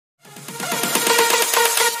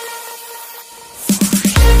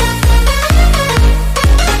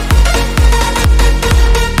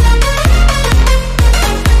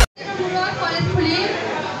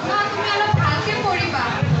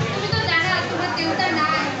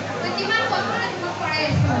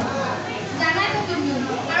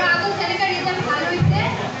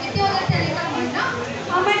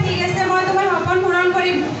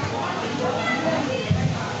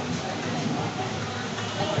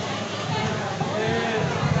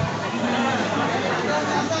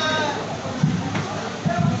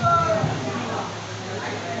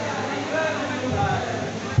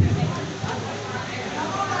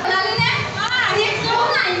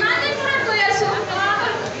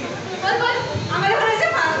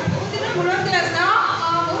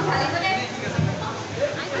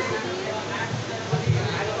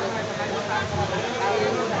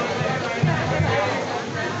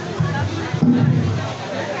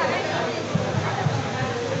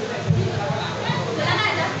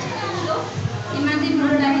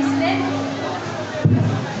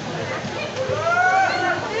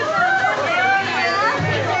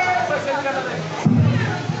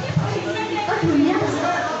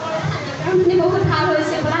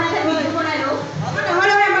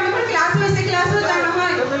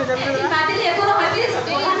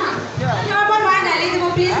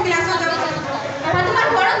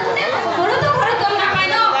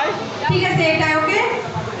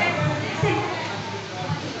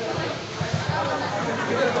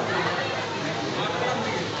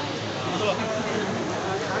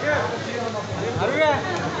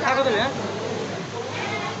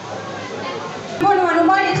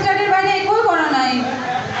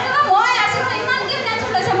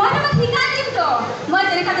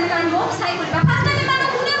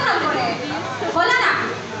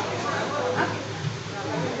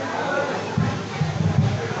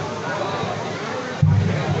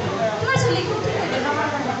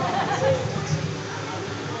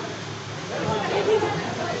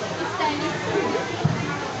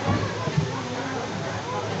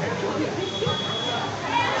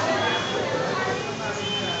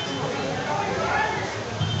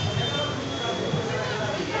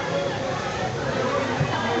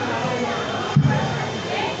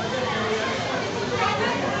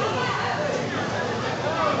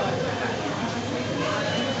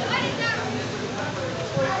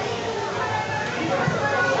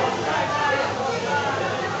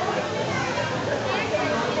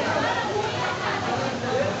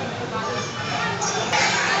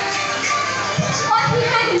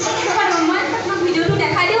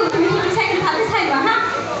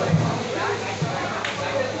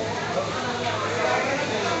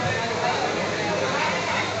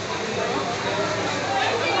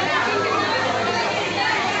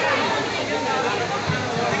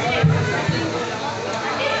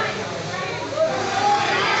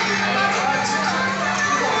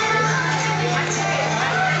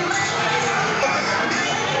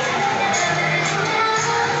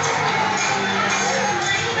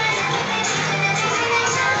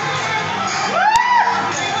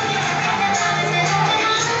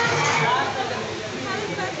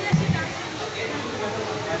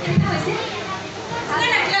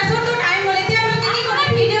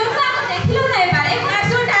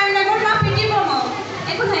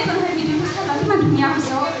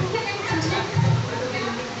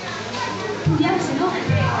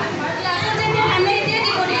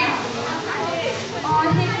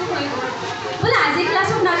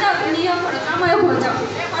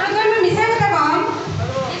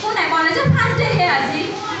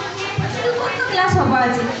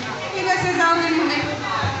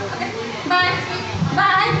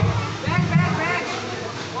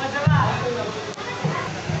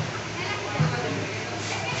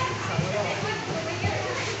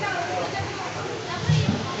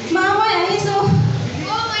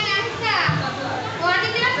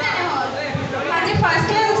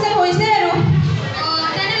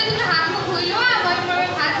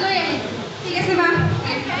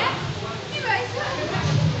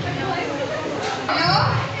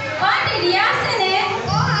রিয়া আছে নে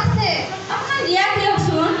ও আছে আপনার রিয়া কি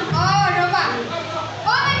শুন ও রবা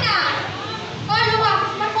ও বেটা ও রবা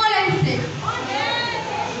আমার কল আসছে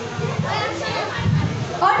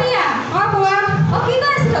ও রিয়া ও কোৱা ও কি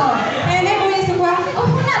কৰিছ এনে বহি আছো কোৱা ও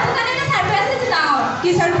শুনা দোকানে এটা সাৰপ্ৰাইজ আছে ডাঙৰ কি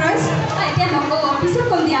সাৰপ্ৰাইজ এতিয়া নকওঁ পিছত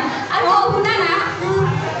কম দিয়া আৰু শুনা না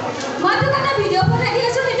মই তোক এটা ভিডিঅ' পঠাই দি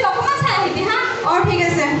আছোঁ সেইটো অকণমান চাই আহিবি হা ঠিক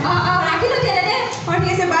আছে ৰাখিলোঁ তেতিয়া দে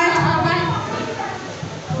ঠিক আছে বাই বাই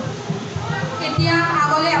এতিয়া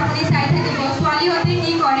আগলৈ আপুনি চাই থাকিব ছোৱালীহঁতে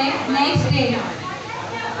কি কৰে নেক্সট ডে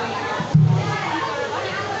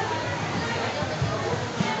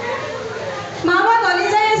মা মই গলি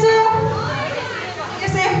যাই আছো ঠিক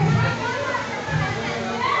আছে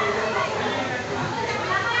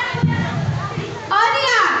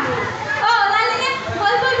ৰিয়া লালিনে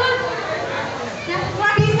বল বল বল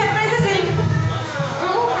তোমাৰ কি সাৰপ্ৰাইজ আছিল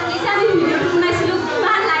কালিছে আমি ভিডিঅ'টো বনাইছিলোঁ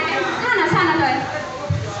ভাল লাগে চানা চানা তই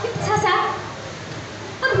চাচা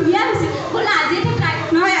ধুনীয়া হৈছে ব'লা আজি এটা ট্ৰাই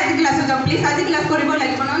নহয় আজি ক্লাছত যাওঁ প্লিজ আজি ক্লাছ কৰিব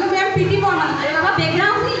লাগিব নহ'লে মেম পিটিব আমাক আৰে বাবা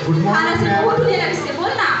ব্যাকগ্ৰাউন্ড ভাল আছে বহুত ধুনীয়া লাগিছে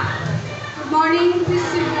বল না গুড মৰ্ণিং প্লিজ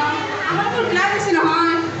আমাৰ মোৰ ক্লাছ আছে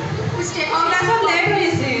নহয় ক্লাছত লেট হৈ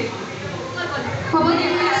আছে হ'ব দিয়া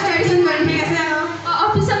ষ্টাৰ্টেশ্যন কৰিম ঠিক আছে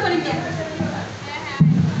পিছত কৰিম দিয়া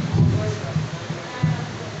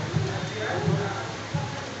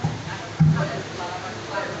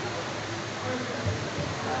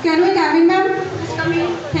Can we come in, ma'am? Please come in.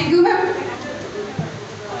 Thank you, ma'am.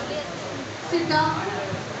 Sit down.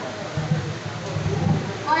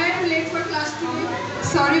 Why are you late for class today?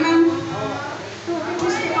 Sorry, ma'am. So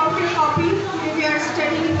please take out your copy. We are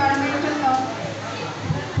studying environmental law.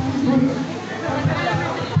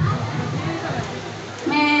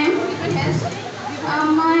 Ma'am Yes.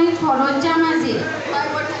 মই ঘৰত যাম আজি Why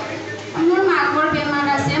what happened? মোৰ মাকৰ বেমাৰ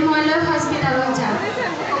আছে মই লৈ হস্পিটালত যাম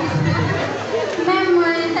মেম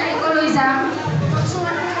মই তাইক লৈ যাম So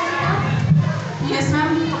what happened? Yes, ma'am.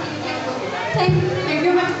 Thank U Thank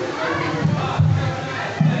you, ma'am.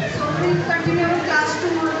 So we'll continue our class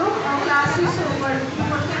tomorrow. Our class is over.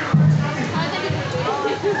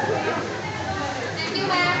 Thank you,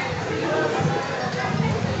 ma'am.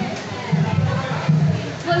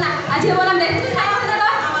 বল না আজি বললাম দেখ তুই চাই আছে না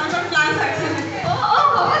আমাৰ ক্লাছ আছে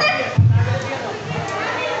হ'ব দে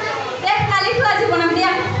দেখ কালিটো আজি বনাম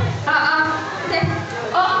দিয়া দে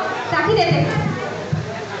ৰাখি দে দে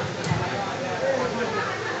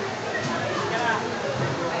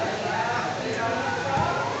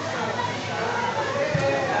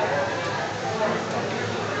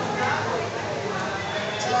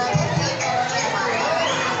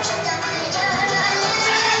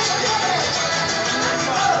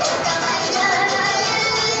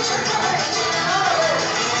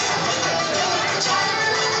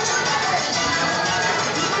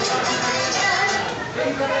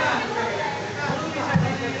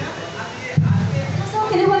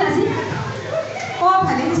কেনেকুৱা আজি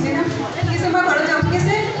ভালে হৈছে না ঠিক আছে মই ঘৰত যাওঁ ঠিক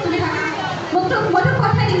আছে তুমি থাকা মইতো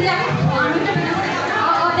পঠাই দিম দিয়া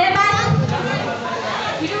দে বাই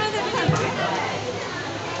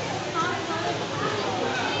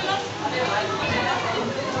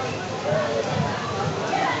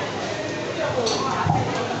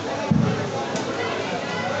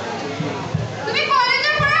তুমি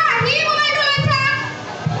কলেজৰ পৰা আহি মোবাইলটো লৈছা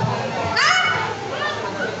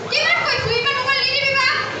কিমান কৈছো ইমান মোবাইল নিদিবা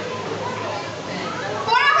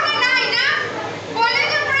পঢ়া শুনা নাই না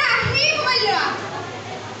কলেজৰ পৰা আহি মোবাইল লোৱা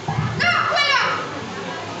না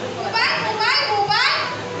মোবাইল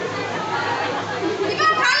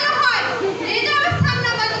ইমান ভাল নহয় ৰিজাল্ট চাম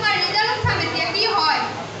না মই তোমাৰ ৰিজাল্ট চাম এতিয়া কি হয়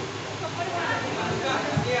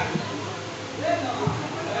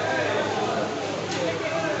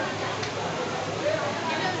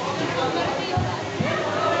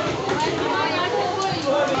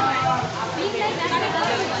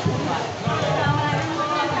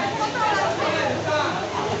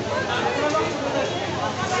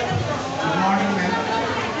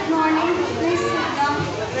Morning, please sit down.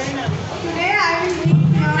 Today I will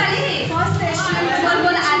read your first session. বল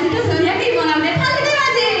বল আজি তো ধুনীয়া কি বনাম দে খালি দে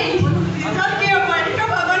আজি ৰিজাল্ট কি হ'ব এইটো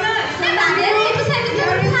পাব না বাকি এইটো চাই দিম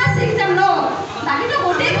ফাৰ্ষ্ট এক্সাম ন বাকি তো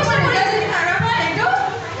গোটেই বছৰ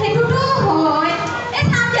সেইটোতো হয় এই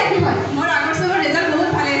চাম দিয়া কি হয় মোৰ আগৰ চেমৰ ৰিজাল্ট বহুত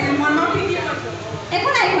ভালে আছিল মোৰ নাম ঠিকেই একো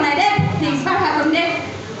নাই দে next bar ভাগম De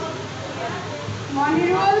Morning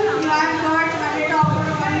roll, you have got 100 over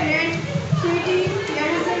 100. Sweetie, here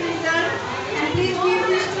is the result. And please give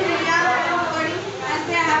this to Riya and everybody as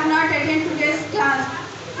they have not attended today's class.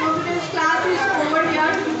 So today's class is over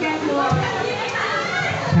here. You can go out.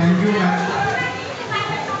 Thank you, ma'am.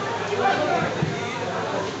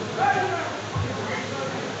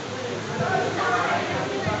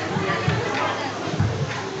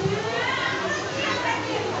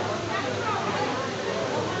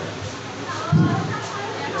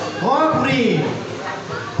 Dhuri.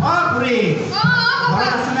 Oh, Dhuri.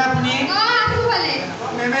 ঘৰত আছে নে আপুনি?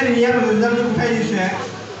 মেমে ৰিয়াৰ ৰিজাল্টটো উঠাই দিছে।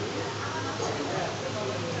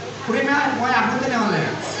 Dhuri মা মই আহো তেনেহ'লে।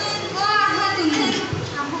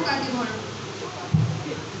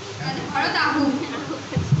 ঘৰত আহো।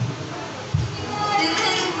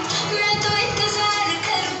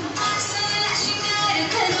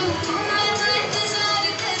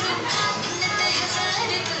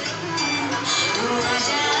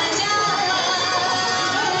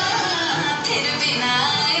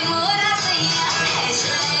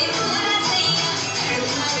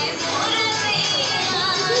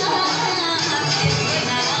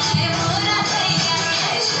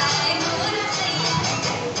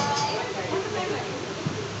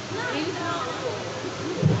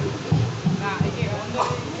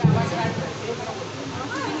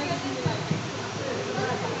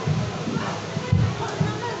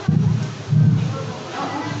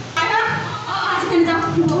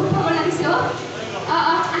 বহুত খবৰ লাগিছে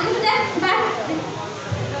আহিম দে বাই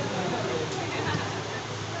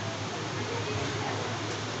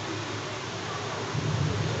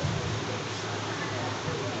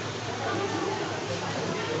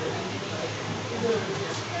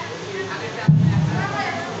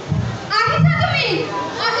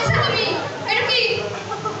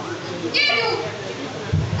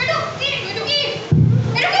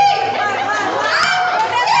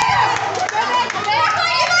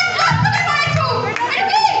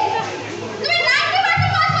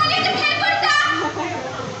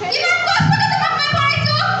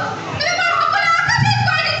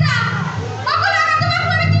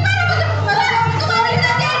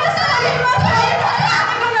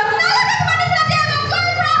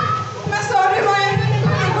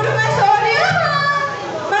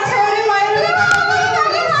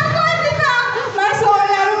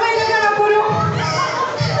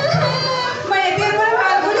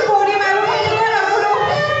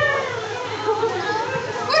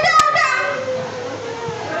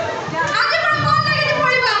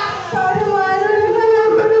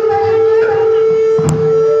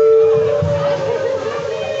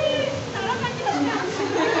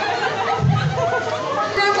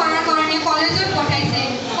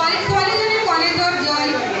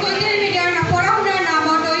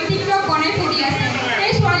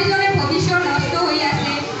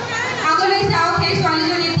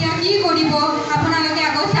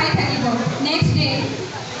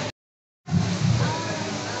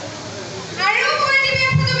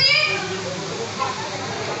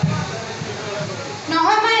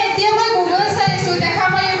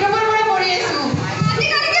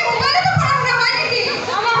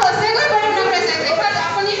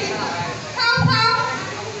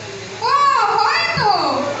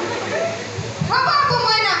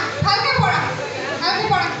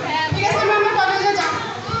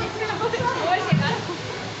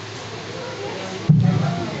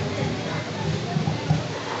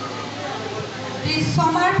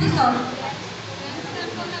ছমাৰ পিছত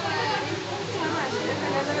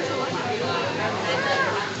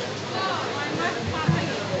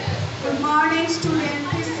Good morning, students.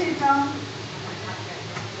 Please sit down.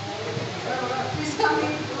 Please come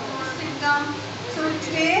in. Sit down. So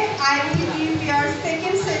today I will give your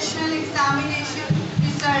second sessional examination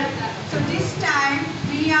result. So this time,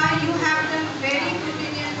 Riya, you have done very good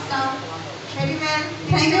in your exam. Very well.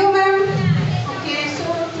 Thank you,